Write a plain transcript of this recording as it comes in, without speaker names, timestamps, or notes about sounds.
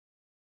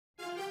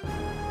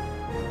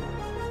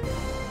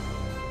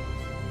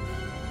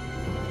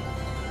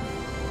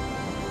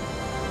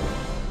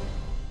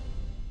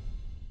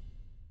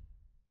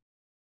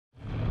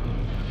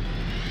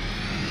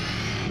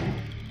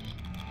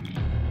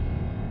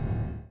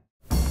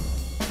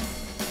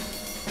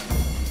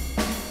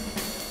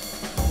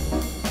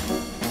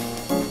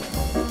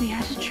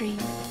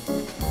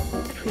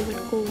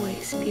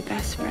be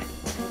best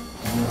friends.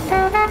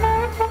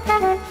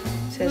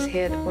 It says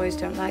here that boys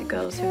don't like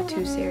girls who are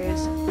too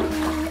serious.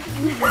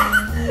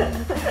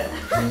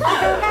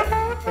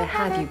 Where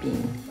have you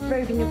been?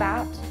 Roving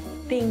about,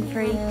 being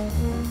free.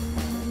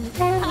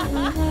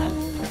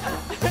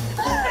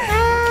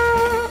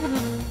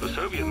 The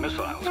Soviet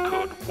missiles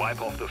could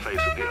wipe off the face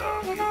of the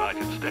Earth, the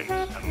United States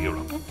and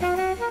Europe.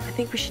 I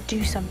think we should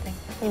do something.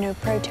 You know,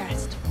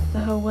 protest. The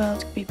whole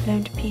world could be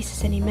blown to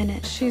pieces any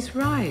minute. She's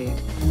right.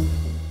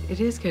 It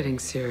is getting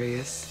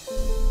serious.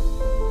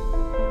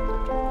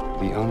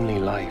 The only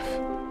life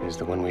is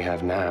the one we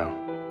have now,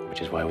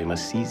 which is why we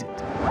must seize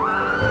it.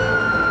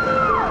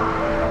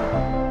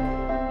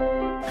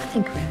 I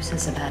think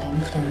Rosa's a bad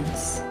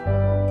influence.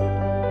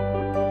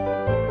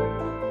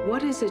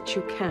 What is it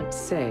you can't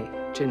say,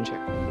 Ginger?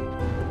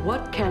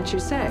 What can't you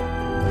say?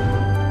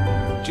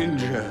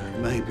 Ginger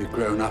may be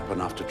grown up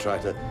enough to try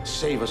to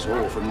save us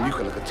all from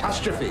nuclear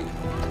catastrophe,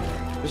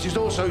 but she's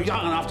also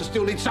young enough to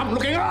still need some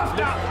looking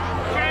after.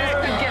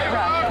 Get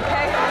right,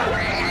 okay?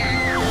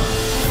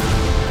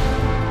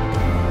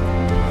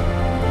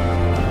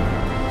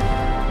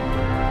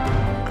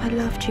 I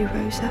loved you,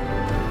 Rosa,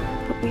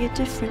 but we are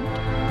different.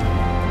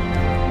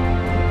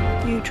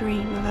 You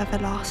dream of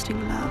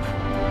everlasting love.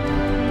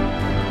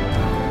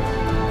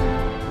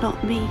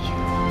 Not me.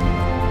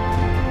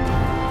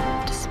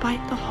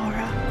 Despite the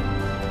horror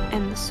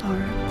and the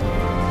sorrow,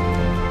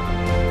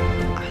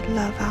 I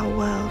love our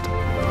world.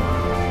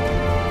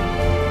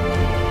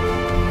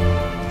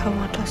 I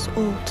want us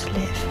all to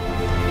live.